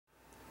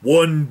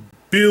$1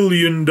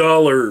 billion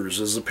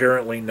is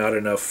apparently not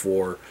enough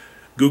for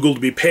Google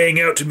to be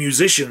paying out to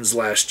musicians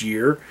last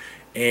year,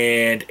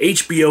 and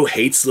HBO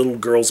hates little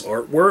girls'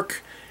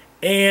 artwork,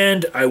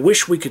 and I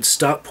wish we could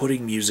stop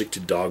putting music to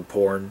dog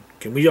porn.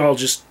 Can we all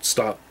just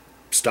stop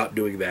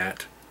doing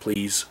that,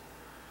 please?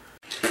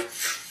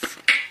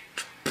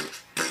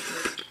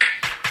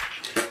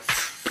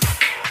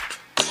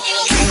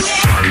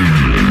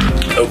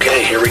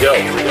 Okay, here we go.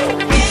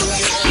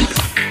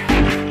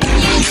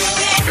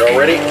 You all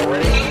ready?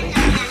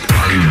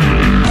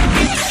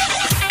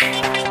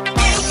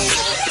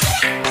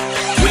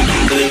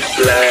 Weekly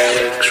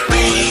Flags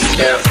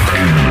Recap.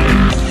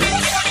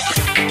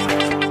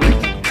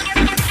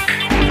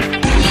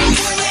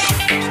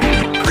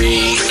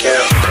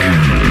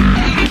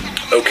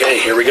 Okay,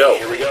 here we go.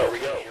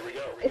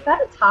 Is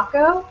that a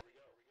taco?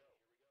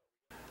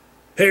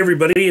 Hey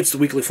everybody, it's the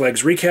Weekly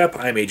Flags Recap.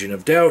 I'm Agent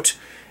of Doubt,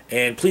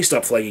 and please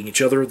stop flagging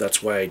each other.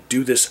 That's why I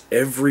do this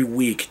every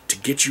week, to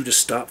get you to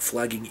stop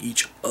flagging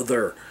each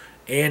other.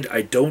 And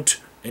I don't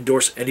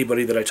endorse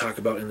anybody that I talk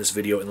about in this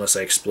video unless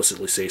I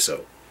explicitly say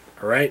so.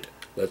 Alright,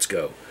 let's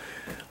go.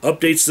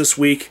 Updates this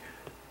week.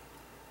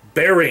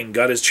 Bearing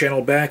got his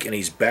channel back, and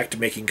he's back to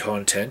making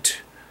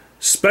content.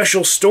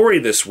 Special story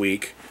this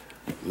week.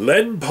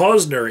 Len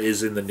Pozner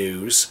is in the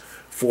news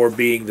for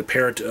being the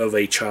parent of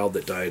a child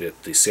that died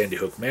at the Sandy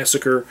Hook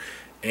massacre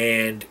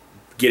and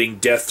getting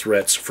death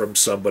threats from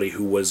somebody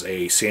who was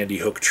a Sandy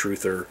Hook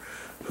truther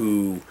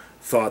who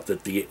thought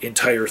that the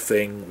entire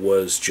thing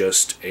was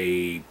just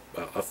a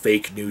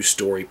fake news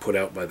story put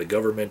out by the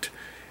government,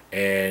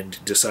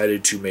 and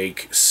decided to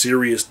make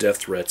serious death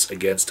threats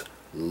against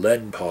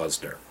Len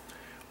Pozner.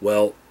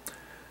 Well,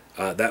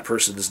 that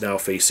person is now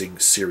facing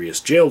serious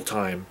jail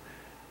time,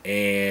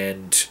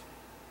 and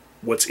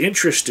what's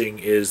interesting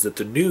is that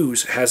the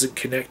news hasn't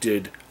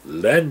connected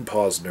Len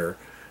Pozner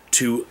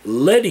to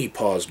Leni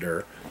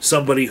Pozner,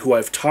 somebody who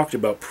I've talked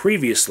about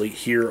previously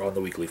here on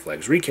the Weekly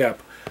Flags Recap.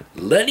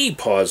 Leni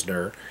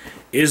Pozner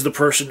is the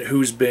person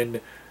who's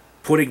been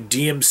putting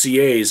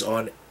DMCAs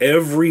on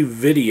every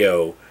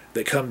video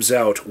that comes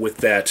out with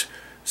that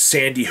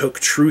Sandy Hook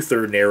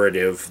truther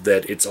narrative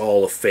that it's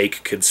all a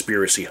fake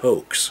conspiracy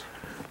hoax,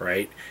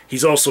 right?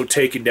 He's also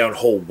taken down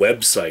whole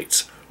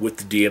websites with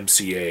the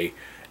DMCA,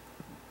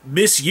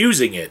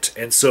 misusing it.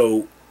 And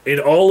so in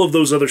all of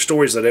those other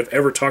stories that I've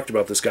ever talked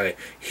about this guy,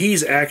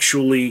 he's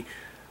actually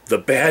the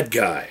bad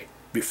guy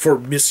for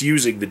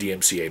misusing the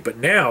DMCA. But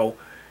now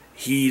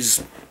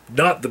he's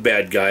not the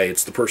bad guy,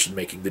 it's the person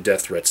making the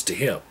death threats to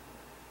him.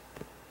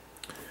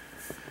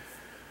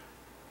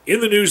 In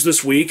the news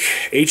this week,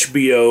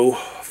 HBO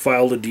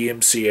filed a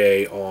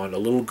DMCA on a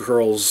little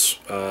girl's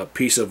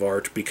piece of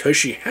art because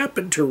she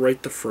happened to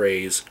write the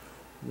phrase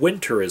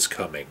 "winter is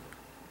coming"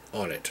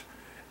 on it.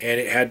 And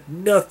it had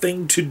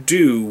nothing to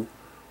do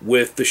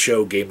with the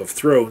show Game of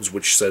Thrones,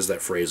 which says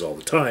that phrase all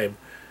the time.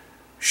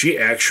 She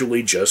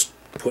actually just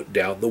put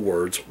down the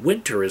words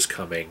 "winter is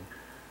coming"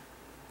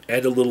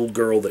 and a little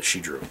girl that she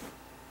drew.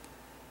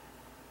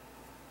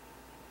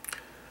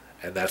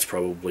 And that's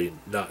probably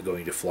not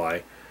going to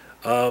fly.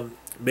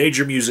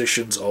 Major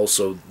musicians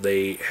also,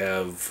 they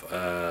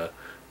have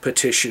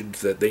petitioned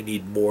that they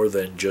need more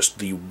than just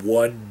the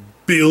 $1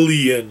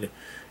 billion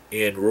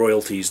in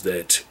royalties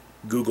that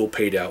Google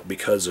paid out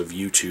because of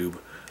YouTube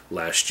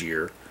last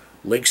year.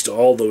 Links to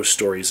all those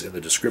stories in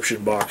the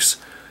description box.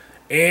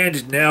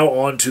 And now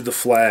on to the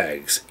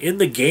flags. In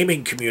the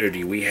gaming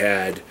community, we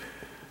had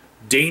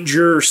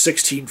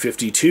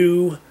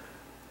Danger1652,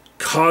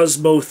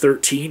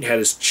 CozmoXIII had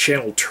his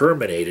channel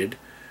terminated,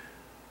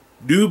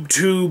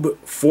 Noobtube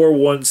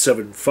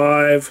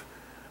 4175,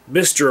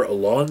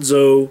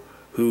 MrOlonzo,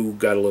 who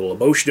got a little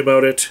emotion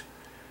about it,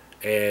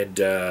 and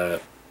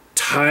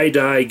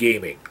Tydie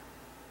Gaming.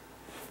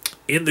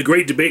 In the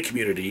great debate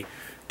community,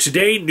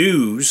 Today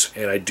News,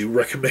 and I do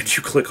recommend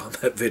you click on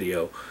that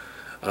video,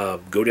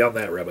 go down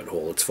that rabbit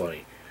hole, it's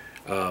funny.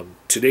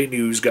 Today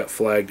News got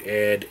flagged,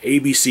 and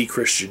ABC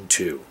Christian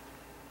 2.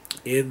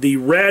 In the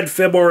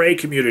RadFeMRA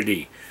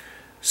community,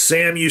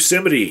 Sam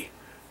Yosemite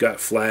got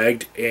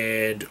flagged,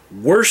 and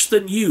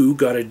WorseThanYou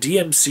got a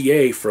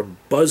DMCA from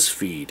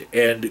Buzzfeed.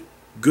 And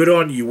good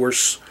on you,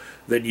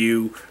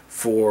 WorseThanYou,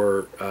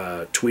 for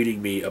tweeting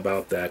me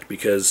about that,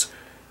 because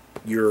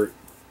you're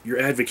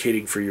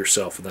advocating for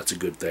yourself, and that's a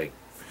good thing.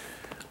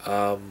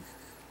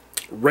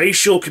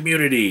 Racial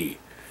community,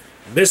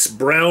 Miss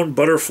Brown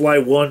Butterfly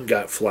 1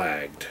 got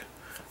flagged.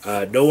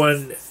 No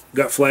one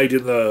got flagged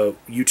in the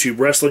YouTube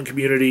wrestling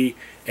community.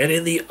 And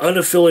in the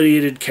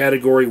unaffiliated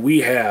category,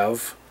 we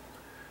have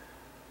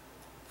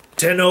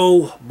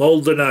Teno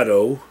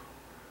Maldonado,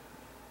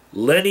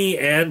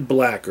 Leni-Anne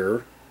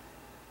Blacker,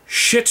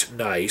 Shit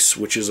Nice,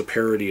 which is a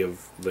parody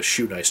of the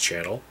Shoe Nice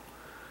channel,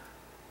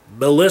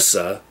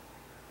 Mellisa,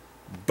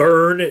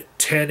 Burn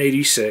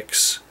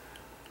 1086,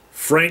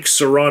 Frank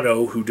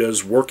Serrano, who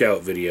does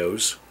workout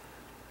videos,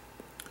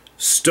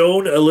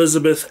 Stone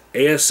Elizabeth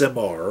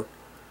ASMR,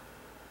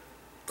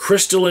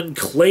 Kristalyn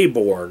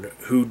Clayborne,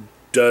 who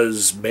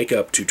does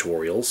makeup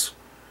tutorials,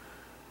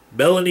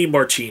 Melanie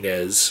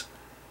Martinez,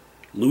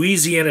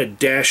 Louisiana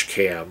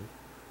Dashcam,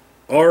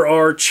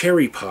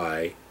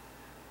 RRCherrypie,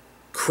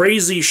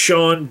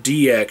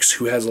 CrazySeanDX,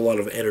 who has a lot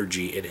of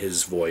energy in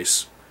his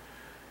voice,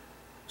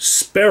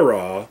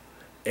 Sparrow,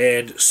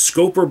 and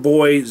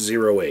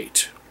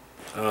ScoperBoy08.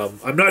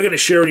 I'm not going to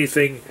share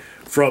anything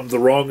from the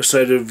wrong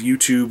side of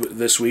YouTube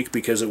this week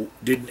because it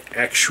didn't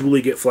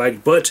actually get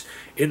flagged, but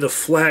in the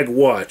flag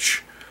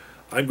watch,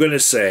 I'm going to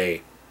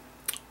say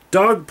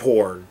dog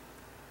porn,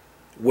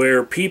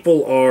 where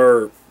people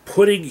are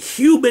putting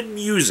human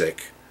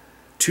music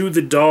to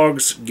the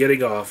dogs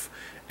getting off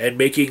and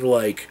making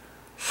like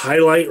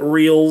highlight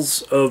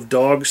reels of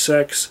dog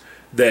sex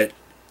that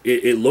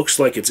it looks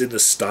like it's in the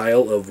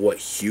style of what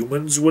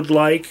humans would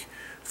like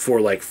for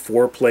like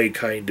foreplay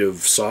kind of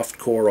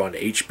softcore on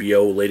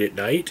HBO late at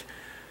night.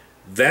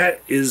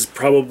 That is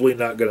probably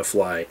not going to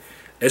fly,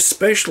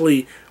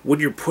 especially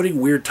when you're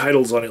putting weird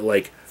titles on it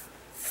like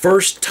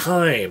first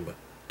time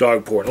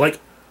dog porn. Like,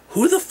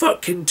 who the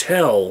fuck can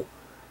tell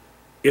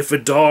if a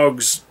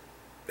dog's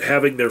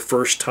having their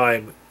first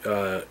time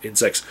in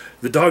sex?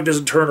 The dog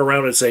doesn't turn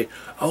around and say,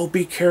 "Oh,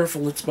 be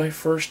careful, it's my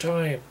first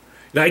time."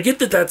 Now, I get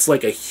that that's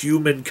like a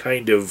human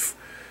kind of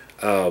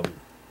a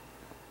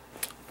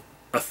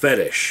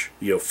fetish,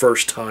 you know,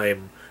 first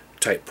time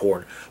type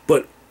porn.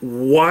 But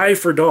why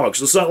for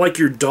dogs? It's not like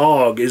your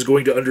dog is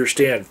going to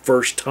understand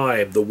first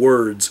time, the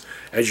words,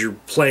 as you're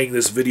playing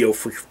this video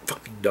for your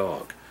fucking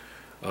dog.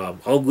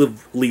 I'll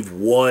leave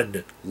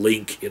one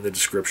link in the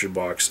description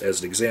box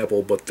as an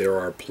example, but there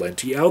are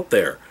plenty out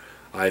there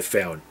I've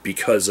found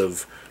because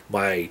of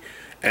my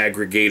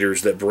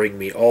aggregators that bring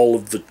me all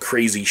of the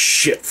crazy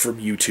shit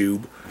from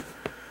YouTube.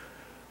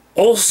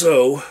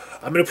 Also,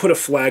 I'm going to put a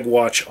flag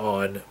watch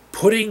on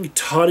putting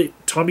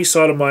Tommy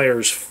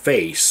Sotomayor's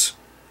face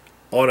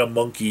on a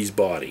monkey's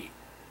body.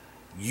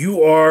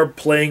 You are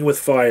playing with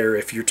fire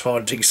if you're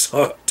taunting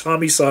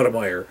Tommy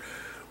Sotomayor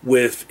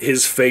with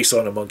his face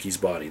on a monkey's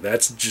body.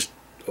 That's just,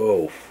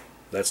 oh,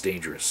 that's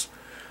dangerous.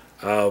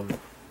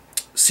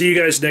 See you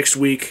guys next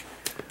week.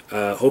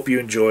 Hope you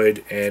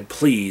enjoyed, and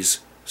please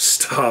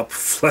stop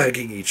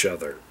flagging each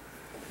other.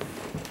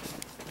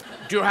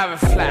 Do you have a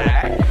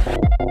flag?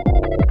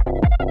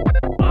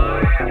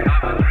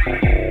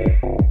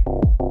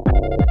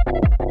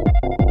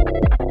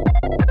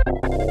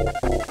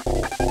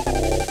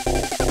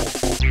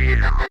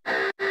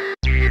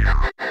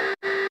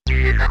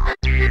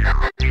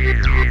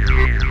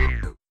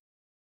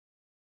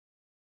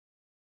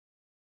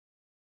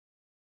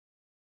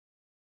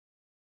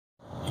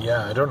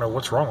 Yeah, I don't know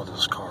what's wrong with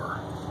this car.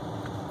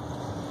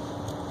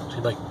 Is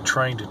he like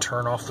trying to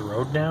turn off the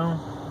road now?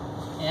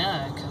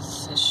 Yeah,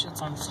 because his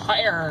shit's on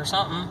fire or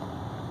something.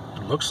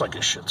 It looks like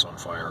his shit's on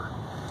fire.